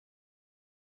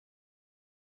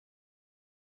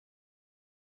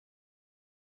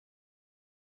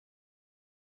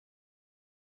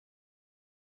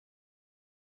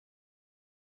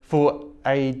For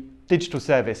a digital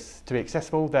service to be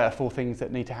accessible, there are 4 things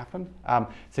that need to happen.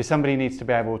 So somebody needs to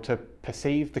be able to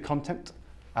perceive the content.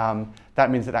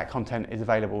 That means that that content is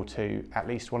available to at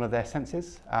least one of their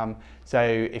senses. So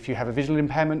if you have a visual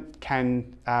impairment,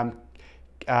 can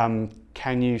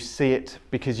you see it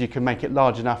because you can make it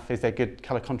large enough? Is there good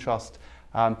colour contrast?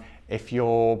 If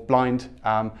you're blind,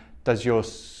 does your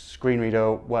screen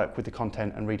reader work with the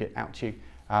content and read it out to you?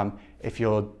 If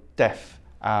you're deaf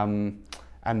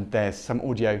and there's some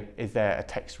audio, is there a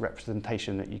text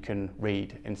representation that you can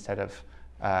read instead of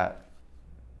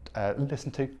listen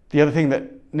to? The other thing that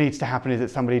needs to happen is that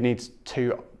somebody needs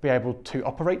to be able to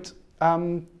operate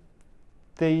the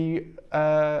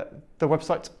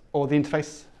website or the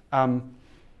interface. So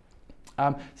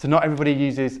not everybody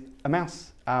uses a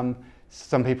mouse.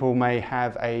 Some people may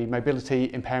have a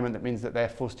mobility impairment that means that they're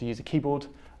forced to use a keyboard,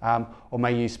 or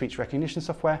may use speech recognition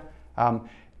software.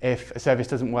 If a service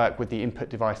doesn't work with the input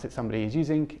device that somebody is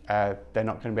using, they're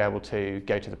not going to be able to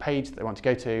go to the page that they want to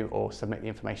go to or submit the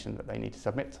information that they need to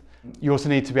submit. You also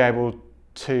need to be able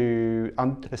to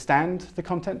understand the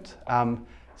content.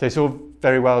 So it's all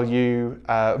very well you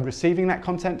receiving that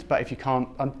content, but if you can't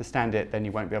understand it, then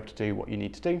you won't be able to do what you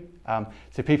need to do.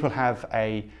 So people have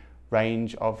a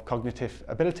range of cognitive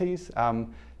abilities.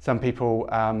 Some people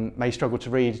may struggle to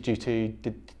read due to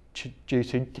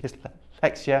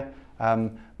dyslexia,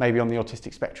 maybe on the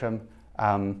autistic spectrum.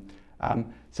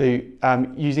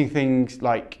 Using things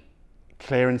like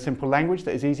clear and simple language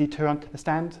that is easy to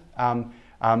understand,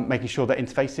 making sure that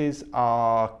interfaces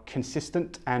are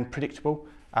consistent and predictable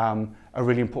are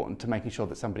really important to making sure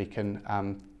that somebody can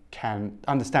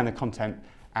understand the content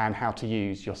and how to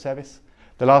use your service.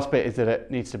 The last bit is that it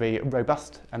needs to be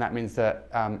robust, and that means that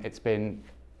it's been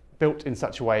built in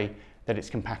such a way that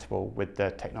it's compatible with the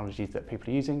technologies that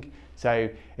people are using. So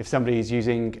if somebody is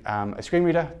using a screen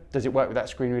reader, does it work with that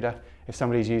screen reader? If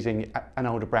somebody's using an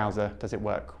older browser, does it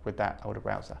work with that older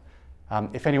browser?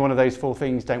 If any one of those 4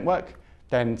 things don't work,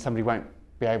 then somebody won't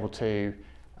be able to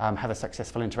have a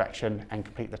successful interaction and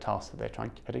complete the task that they're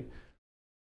trying to do.